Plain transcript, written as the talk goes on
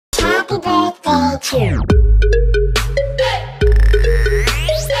Banter.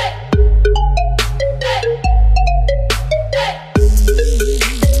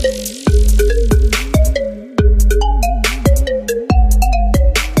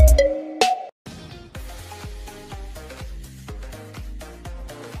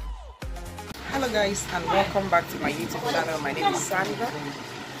 Hello guys, and welcome back to my YouTube channel. My name is Sandra.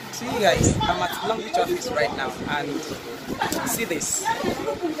 So you guys, I'm at Longrich office right now, and see this.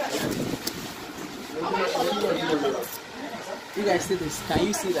 You guys see this? Can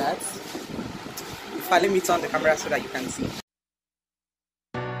you see that? If I let me turn the camera so that you can see.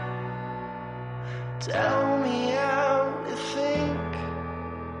 Tell me how to think.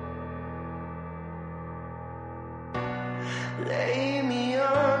 Lay me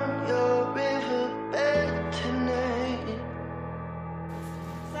on your riverbed tonight.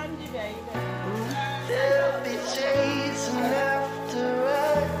 They'll be chasing after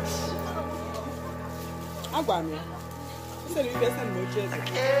us. I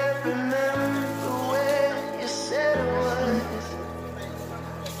can't remember where you said it was.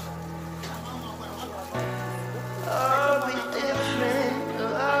 Are we different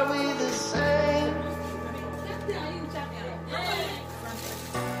or are we the same?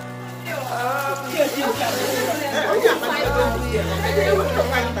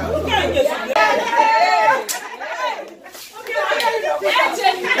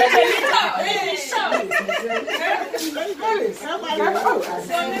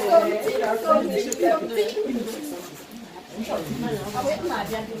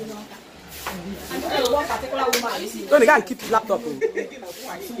 No, they can't keep the laptop.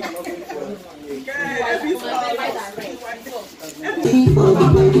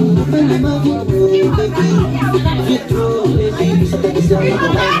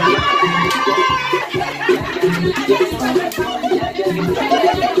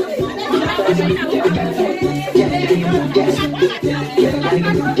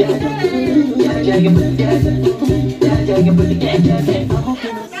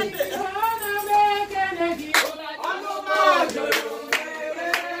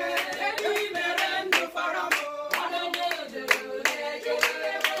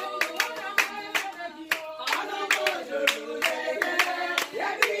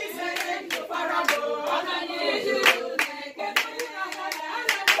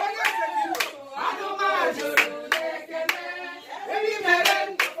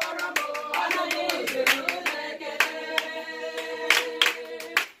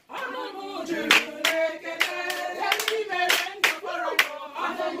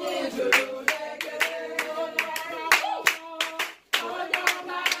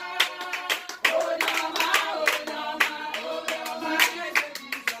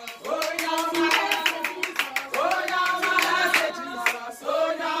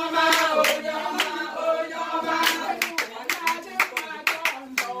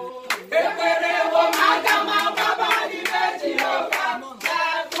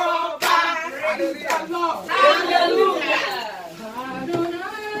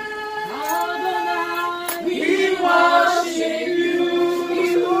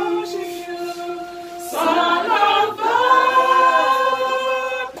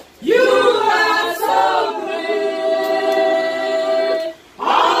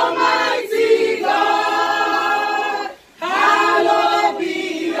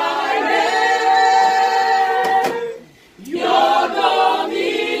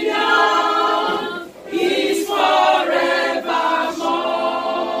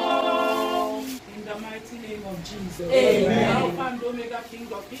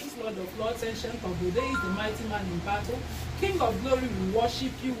 Ancient of the days, the mighty man in battle, King of glory, we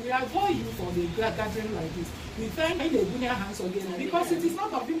worship you. We adore you for the gathering like this. We thank you in the hands again, because it is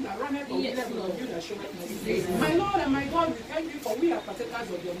not of him that runneth, but it is of you that showeth mercy. My Lord and my God, we thank you for we are partakers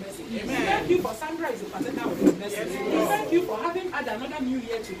of your mercy. We thank you for Sandra is a partaker of your mercy. We thank you for having had another new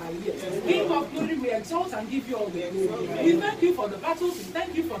year to her year. King of glory, we exalt and give you all the glory. We thank you for the battles. We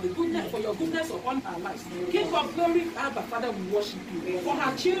thank you for the goodness, for your goodness upon our lives. King of glory, Abba Father, we worship you. For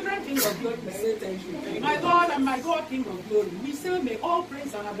our children, King of glory, we say thank you. My Lord and my God, King of glory, we say may all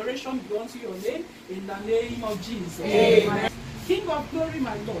praise and adoration be unto your name in the name of Jesus. Amen. King of glory,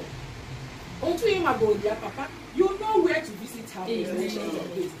 my Lord. Unto him I go, dear Papa. You know where to visit her of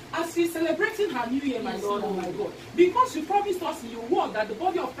this. As she's celebrating her new year, my Lord and my God. Because you promised us in your word that the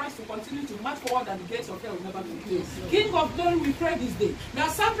body of Christ will continue to march forward and the gates of hell will never be closed. King of glory, we pray this day. Now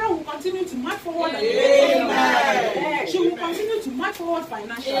Sandra will continue to march forward and the gates of hell. She will continue to march forward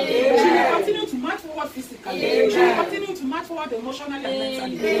financially. She will continue to march march forward physically. You shall continue to march forward emotionally and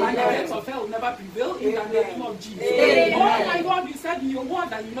mentally. And the gates of hell will never prevail in the name of Jesus. Oh my God, you said in your word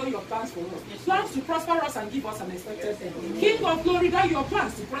that you know your plans for us. Plans to prosper us and give us an expected end. King of glory, that your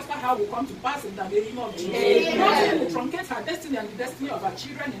plans to prosper her will come to pass in the name of Jesus. Nothing will truncate her destiny and the destiny of her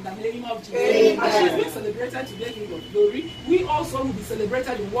children in the name of Jesus. As she's been celebrated today, King of glory, we also will be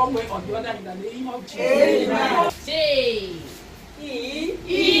celebrated in one way or the other in the name of Jesus. J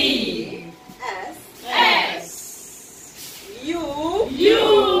E S S U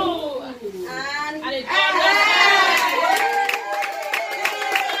U and and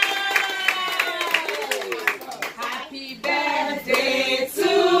Happy birthday to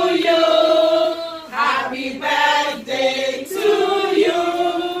you. Happy birthday to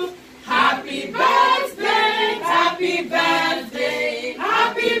you. Happy birthday. Happy birthday.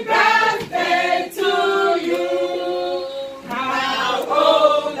 Happy birthday to you. How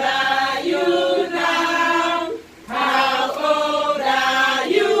old are you now? How old are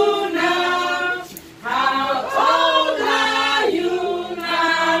you now? How old are you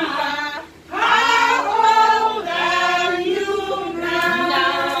now? How old are you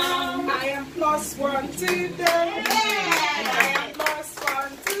now? I am +1 today. I am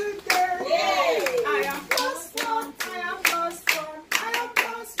 +1 today. I am +1. I am +1. I am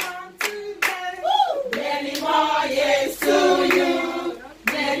 +1 today. Many more years to you.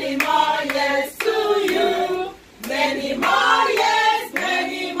 Many more years to you. Many more years.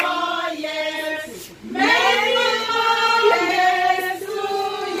 Many more years. Many more years to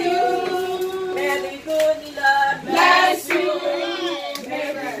you. may the good Lord Bless you. May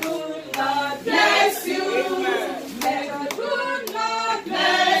the good Lord bless you. May the good Lord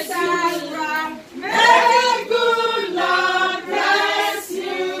bless you. May the good Lord bless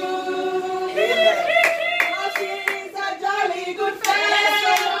you. For she's a jolly good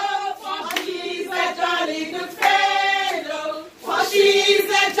fellow. For she's a jolly good fellow. For she's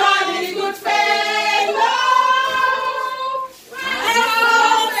a jolly good fellow. And so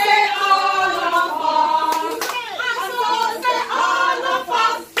say all of us. And so say all of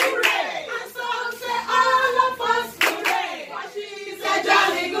us hooray. And so say all of us hooray. For she's a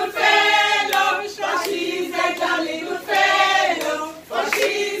jolly good fellow. For she's a jolly good fellow. For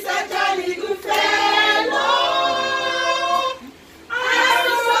she's a jolly good fellow. And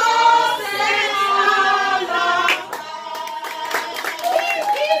so say all of us.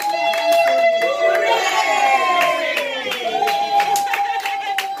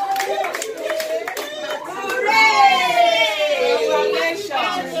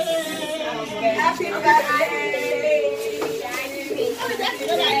 happy birthday.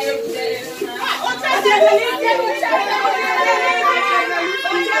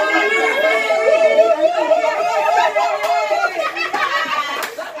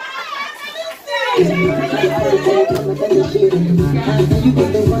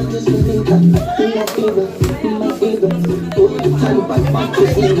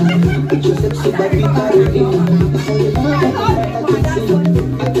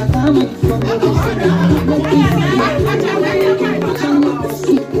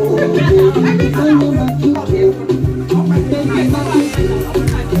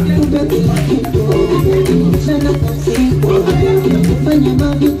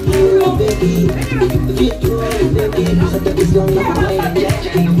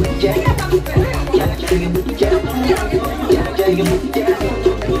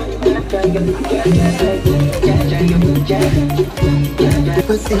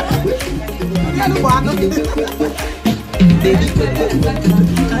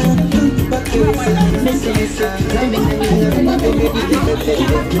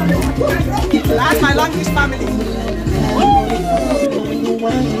 That's my Longrich family.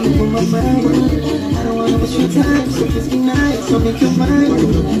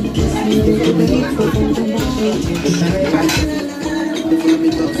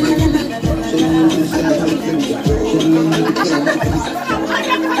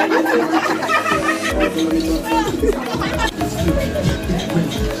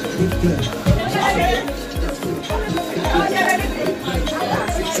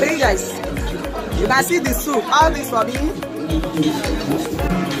 So you guys, you can see the soup. All this for me.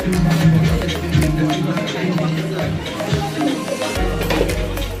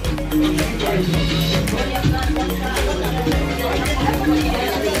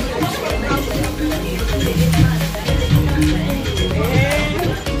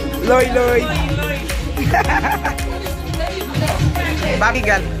 Loi loi. Baby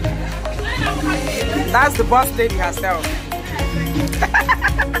girl. That's the boss lady herself.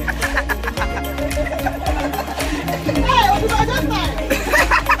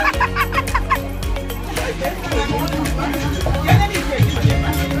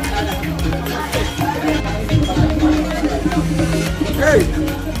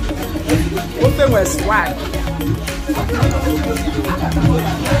 Ife was swag.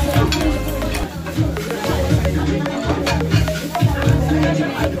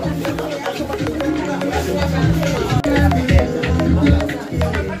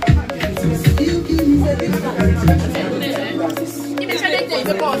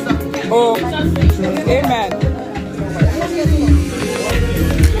 Oh, amen.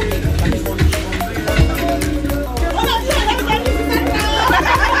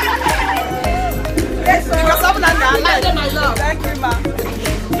 Because I'm not alive. My love. Thank you, ma.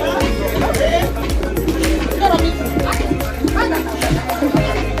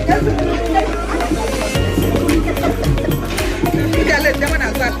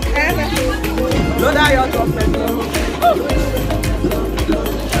 Load out your trumpet.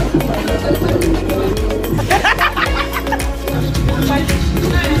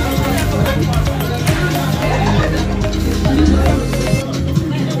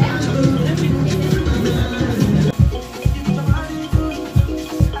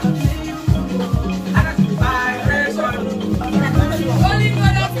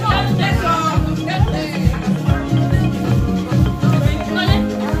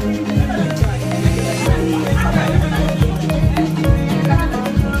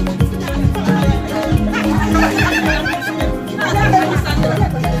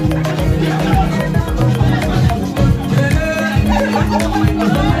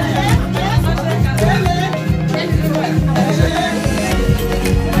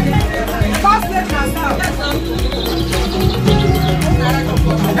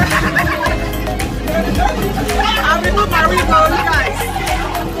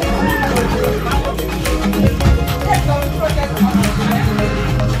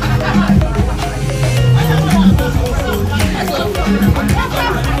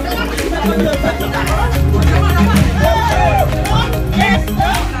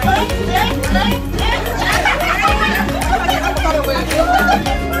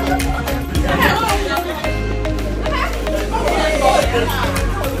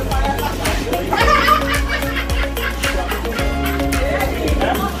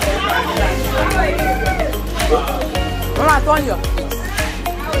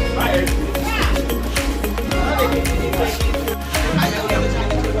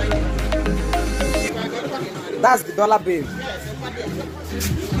 That's the dollar bill.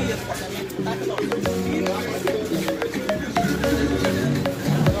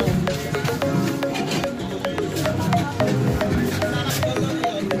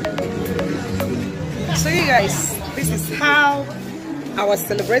 So you guys, this is how I was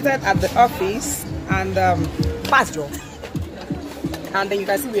celebrated at the office, and fast job. And then you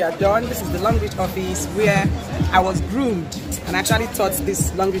can see we are done. This is the Longrich office where I was groomed and actually taught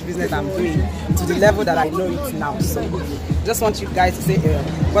this Longrich business I'm doing to the level that I know it now. So just want you guys to say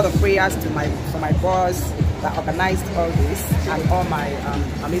a word of prayers to my boss that organized all this and all my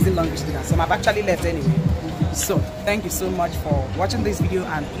amazing Longrich students. So I've actually left anyway. So thank you so much for watching this video,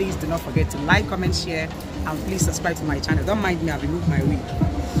 and please do not forget to like, comment, share, and please subscribe to my channel. Don't mind me, I've removed my wig.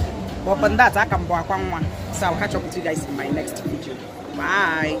 But on that, I can so I'll catch up with you guys in my next video.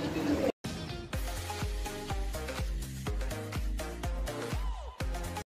 Bye.